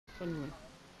fun one.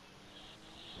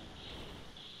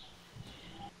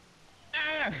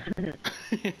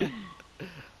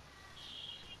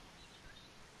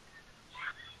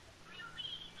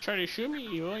 Try to shoot me,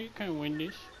 Evo. You can't win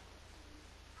this.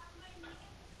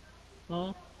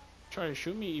 Huh? Try to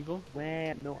shoot me, Evo.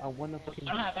 Man, no, I wanna fucking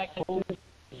I don't have access to the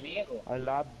vehicle. a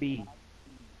lobby.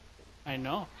 I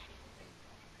know.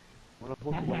 I wanna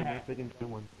post one and freaking do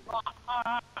one.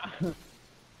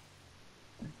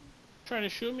 Try to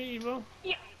shoot me, Evo.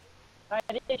 Yeah. I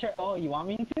did try. Oh, you want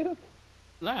me to?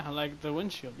 Yeah, like the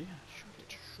windshield. Yeah, shoot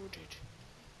it, shoot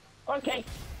Okay.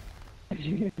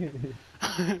 it.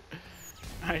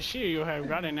 I see you have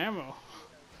gotten ammo.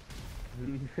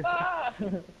 Ah!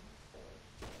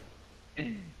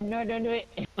 No, don't do it.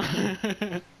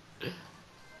 Oh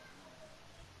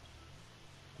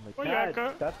my Yaka.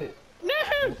 god, stop it. No!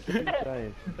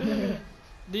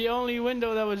 The only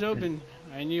window that was open.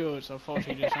 I knew it was a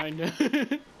faulty design. That's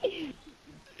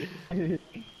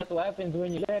what happens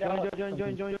when you let out. Join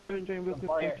real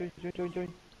quick. Join.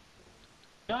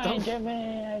 Join,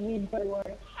 German. I need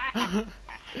water.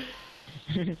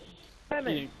 You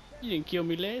didn't kill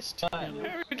me last.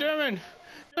 Hurry, German!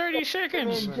 30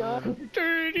 seconds!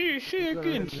 30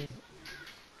 seconds!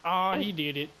 Oh, he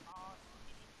did it.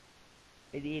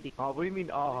 Oh, what do you mean,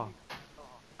 oh?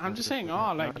 I'm just saying,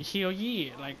 oh, like, hell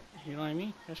yeah. Like, you know what I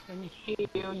mean? That's what I mean.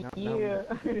 Hell yeah.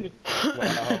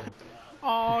 Wow.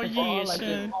 Oh, yeah, Like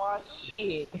son. oh,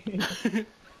 shit.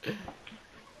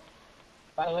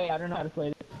 By the way, I don't know how to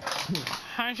play this.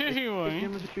 How's your hero?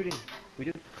 Shooting. We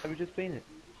just playing it.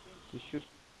 We shoot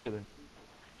each other.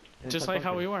 Just like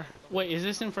how we were. Wait, is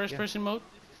this in first person mode?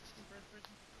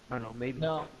 I don't know, maybe.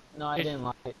 No, I didn't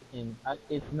lock it in.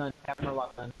 It's not camera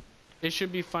locked on. It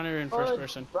should be funner in first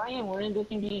person. Brian, we're in the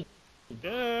same game.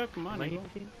 Yeah, come on, My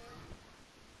Evo. team?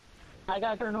 I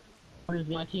got turnovers in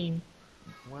my team.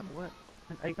 What?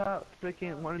 I got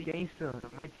freaking one of the gangsters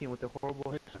on my team with the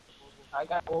horrible hit. I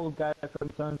got old guy from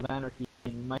Sons of Anarchy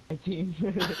in my team.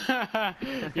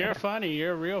 You're funny.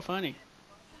 You're real funny.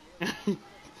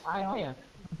 I am.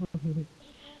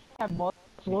 I have multiple.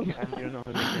 I don't know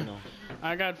who they know.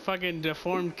 I got fucking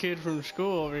deformed kid from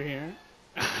school over here.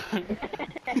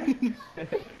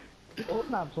 Oh,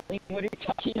 not playing. What are you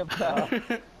talking about?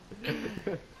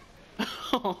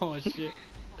 Oh shit.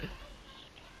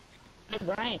 Hey,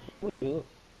 Brian, what do you do?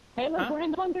 Hey, look, we're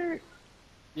in Thunder.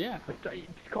 Yeah.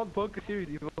 It's called Bunker Series,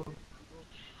 Evo.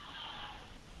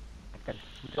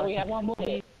 So we have one more,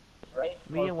 right?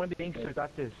 Me and one of the gangsters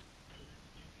got this.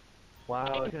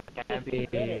 Wow, it's gonna be.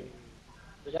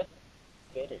 Let's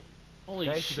get it. Holy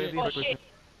Guys, shit. Oh shit!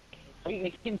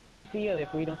 We can see it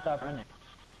if we don't stop running.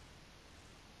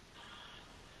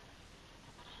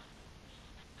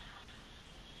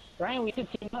 Brian, we should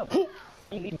team up.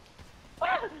 I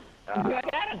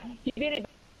got him! He did it!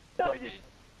 No.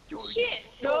 Shit!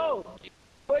 No!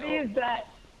 What is that?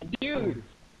 Dude!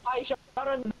 I shot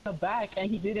him in the back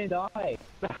and he didn't die.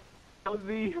 That was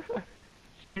me.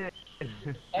 Shit.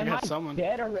 Am I someone.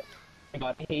 dead already? Oh my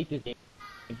god, I hate this game.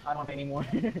 I don't anymore.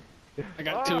 I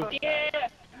got two. Yeah!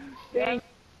 Thank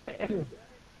you.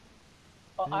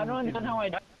 Oh, I don't know how I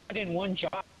died in one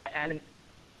shot and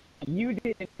you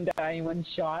didn't die in one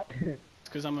shot. It's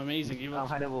because I'm amazing, I'm Evo.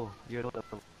 high level. You're low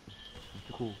level.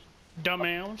 It's cool.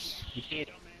 Dumbass. Shit.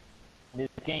 This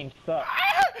game sucks.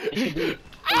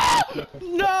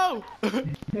 No!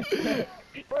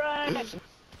 Run!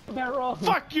 Barrel!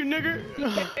 Fuck you, nigger!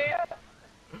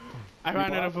 I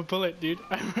ran out of a bullet, dude.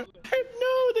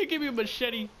 No, they gave me a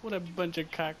machete. What a bunch of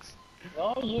cocks.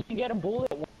 No, you can get a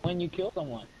bullet when you kill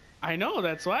someone. I know,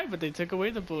 that's why, but they took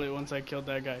away the bullet once I killed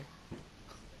that guy.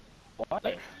 What?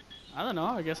 I don't know,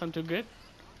 I guess I'm too good.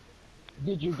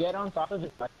 Did you get on top of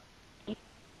it?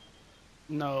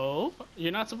 No,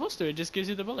 you're not supposed to. It just gives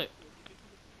you the bullet.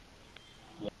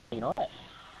 You know what?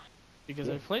 Because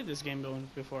I've played this game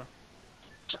before.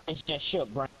 It's just shut,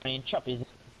 Brian. Chop is.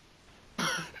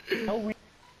 No, we.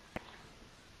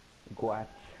 Guat.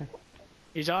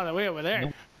 He's all the way over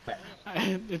there.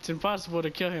 It's impossible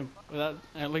to kill him without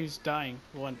at least dying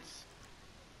once.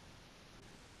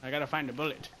 I gotta find a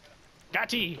bullet.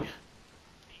 Got he!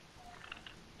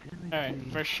 Alright,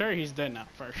 for sure he's dead now.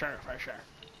 For sure.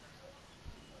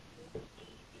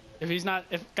 If he's not,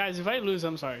 guys, if I lose,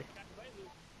 I'm sorry.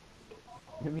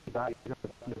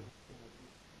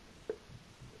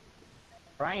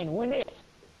 Brian, win it.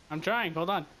 I'm trying, hold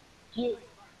on.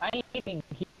 I ain't even.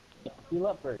 Heal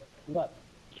up first. Heal up.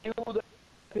 Kill the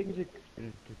things.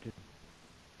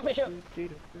 Bishop.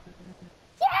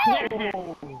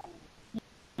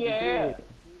 Yeah.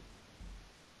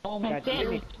 Oh my god,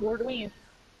 we scored a win.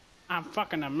 I'm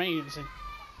fucking amazing.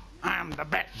 I'm the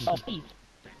best. Oh, please.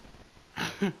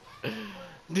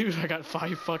 Dude, I got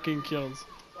 5 fucking kills.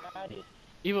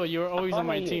 Evo, you were always on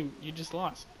my team. You just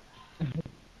lost.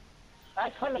 I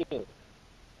follow you.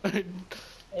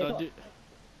 Don't do.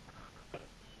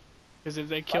 Because if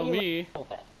they kill me,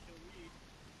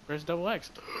 where's double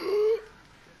X?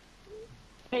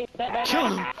 Hey,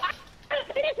 Kill him!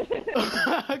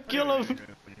 Kill him!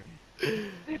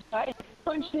 I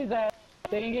punched his ass.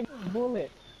 They didn't give me a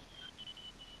bullet.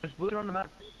 There's bullet on the map.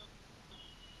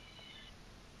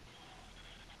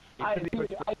 I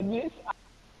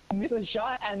missed a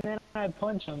shot and then I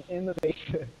punched him in the face.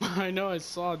 I know, I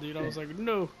saw, dude. I was like,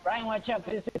 no. Brian, watch out.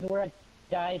 This is where I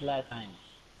died last time.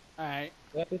 Alright.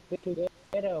 We have to stick together.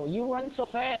 You run so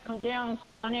fast. Come down,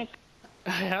 Sonic. I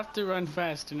have to run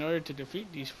fast in order to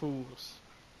defeat these fools.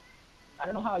 I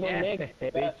don't know how your legs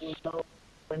fast. So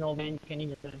an old man can't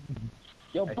even run.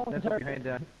 Yo, bones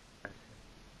hurt.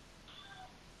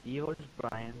 Yours,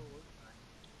 Brian.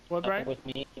 What, Brian? With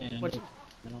me. What?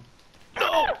 No.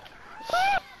 No!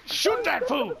 Shoot that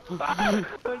fool!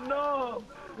 No!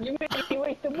 You made me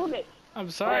waste a bullet. I'm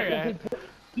sorry.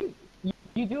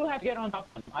 You do have to get on top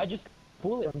of him. I just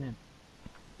bullet from him.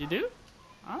 You do?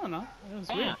 I don't know. That was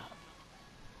weird.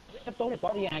 I stepped over his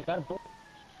body and I got a bullet.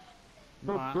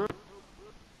 Wow.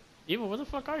 Evil, where the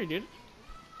fuck are you, dude?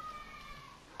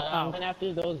 I went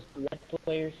after those red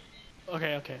players.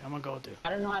 Okay, okay. I'm gonna go, dude. I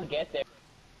don't know how to get there.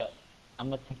 But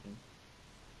I'm attempting.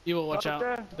 Evil, watch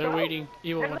out. They're waiting.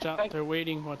 Evil, watch out. They're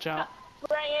waiting. Watch out.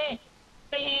 Brian!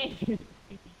 Brian!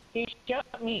 He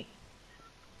shot me.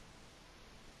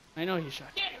 I know he shot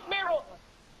you. Get barrel!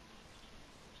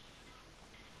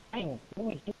 Brian,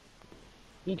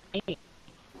 he hit me.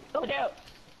 Go down.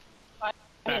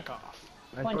 Back off.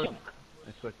 Punch him.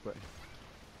 I switched, Brian.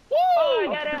 Woo! Oh,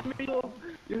 I got him.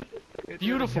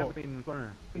 Beautiful.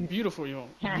 Beautiful, Evil.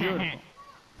 Beautiful.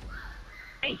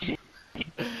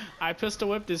 I pistol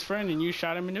whipped his friend and you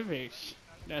shot him in the face.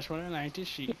 That's what I like to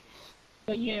see.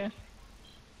 But yeah.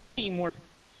 Teamwork.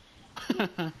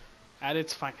 At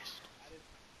its finest.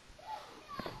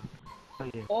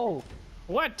 Oh.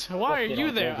 What? Why are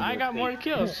you there? I got more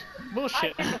kills.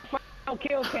 Bullshit. I'll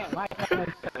kill him.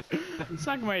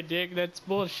 Suck my dick. That's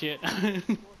bullshit.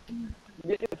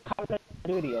 This is Call of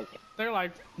Duty, okay? They're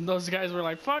like, those guys were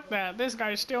like, fuck that. This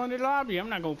guy's still in the lobby. I'm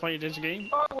not gonna play this game.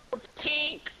 Oh, we're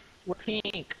pink. We're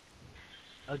pink.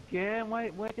 Again? Why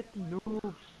get the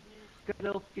noobs? Get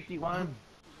little 51.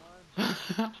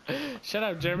 Shut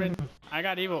up, German. I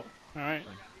got evil. Alright.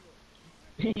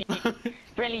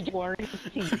 Friendly Jaguar.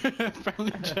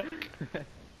 Friendly Jack.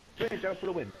 Friendly Jack for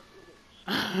the win.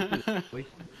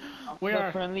 We the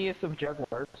are friendliest of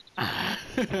Jaguars.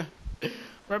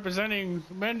 representing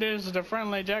Mendes, the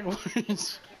friendly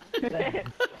Jaguars.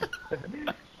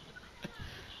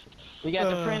 We got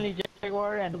the friendly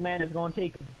Jaguar and the man is gonna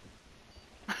take him.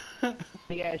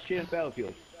 Big ass shit in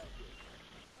Battlefield.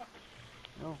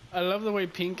 Oh. I love the way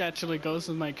pink actually goes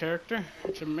with my character.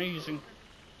 It's amazing.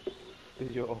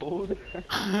 Is you old?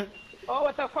 Oh,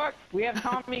 what the fuck? We have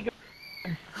Tommy.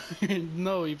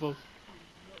 No, evil.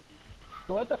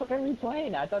 What the fuck are we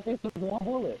playing? I thought this was one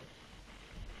bullet.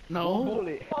 No. One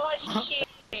bullet. Oh shit!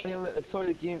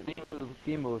 Sorry, game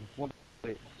mode. One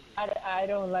bullet. I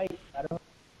don't like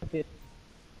this.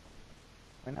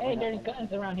 Hey, there's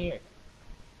guns around here.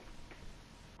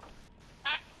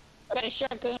 I got a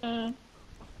shotgun.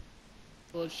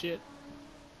 Bullshit.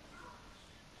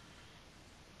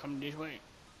 Come this way.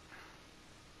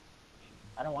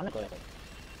 I don't want to go there.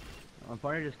 I'm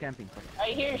probably just camping.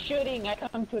 I hear shooting. I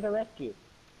come to the rescue.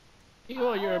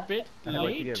 Yo, you're a bit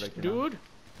late, dude.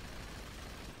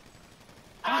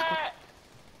 Ah!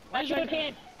 I shoot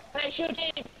him! I shoot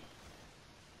him!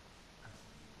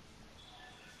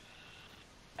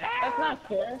 That's not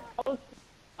fair. I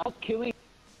was killing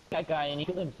that guy and he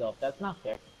killed himself. That's not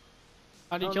fair.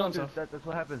 How do you kill himself? That's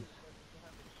what happens.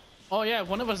 Oh yeah, if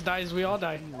one of us dies, we all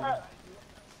die.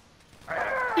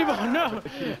 Evo, no!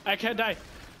 I can't die.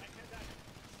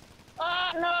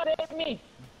 Ah, no, they hit me!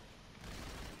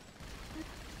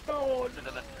 Oh,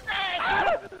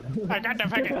 I got the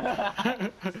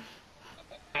faggot.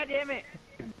 God damn it!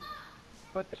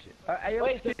 what the shit? I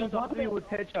always hit something with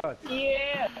headshots.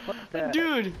 Yeah!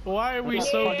 Dude, why are we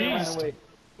so Yeah. beast?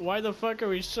 Why the fuck are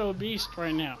we so beast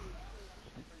right now?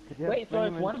 Wait, so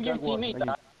if one of your teammates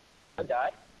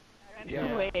died?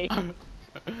 Yeah. Wait.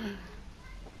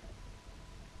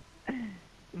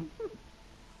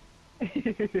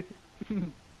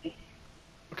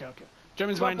 Okay.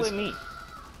 German's behind us. me.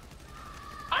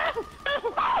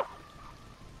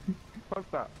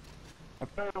 Fuck that. I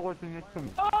thought I wasn't next to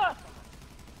me. Ah!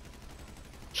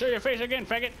 Show your face again,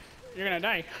 faggot. You're gonna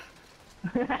die.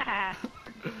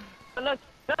 Look,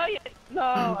 no, no,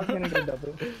 I'm gonna get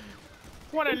double.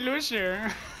 What a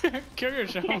loser! Kill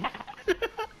yourself.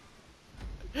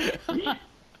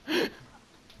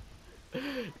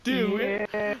 Dude,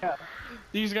 Yeah.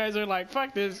 these guys are like,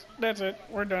 fuck this, that's it,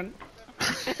 we're done.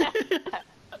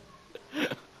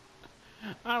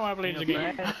 I don't want to play this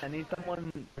game. I need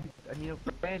someone. I need a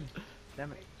friend.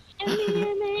 Damn it. Send me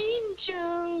an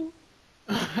angel.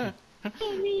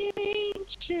 Send me an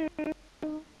angel.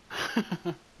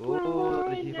 Ooh,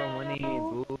 let's see if I'm winning.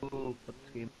 Ooh, fuck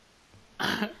this game.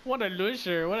 What a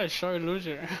loser, what a short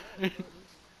loser.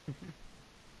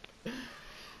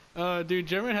 Dude,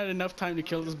 German had enough time to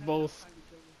kill us both.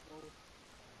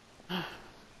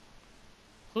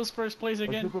 Who's first place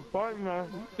again? Super partner.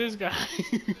 This guy.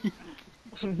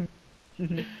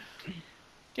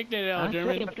 Take that out,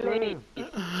 German. Play.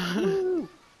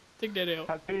 Take that out.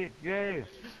 Happy, yay.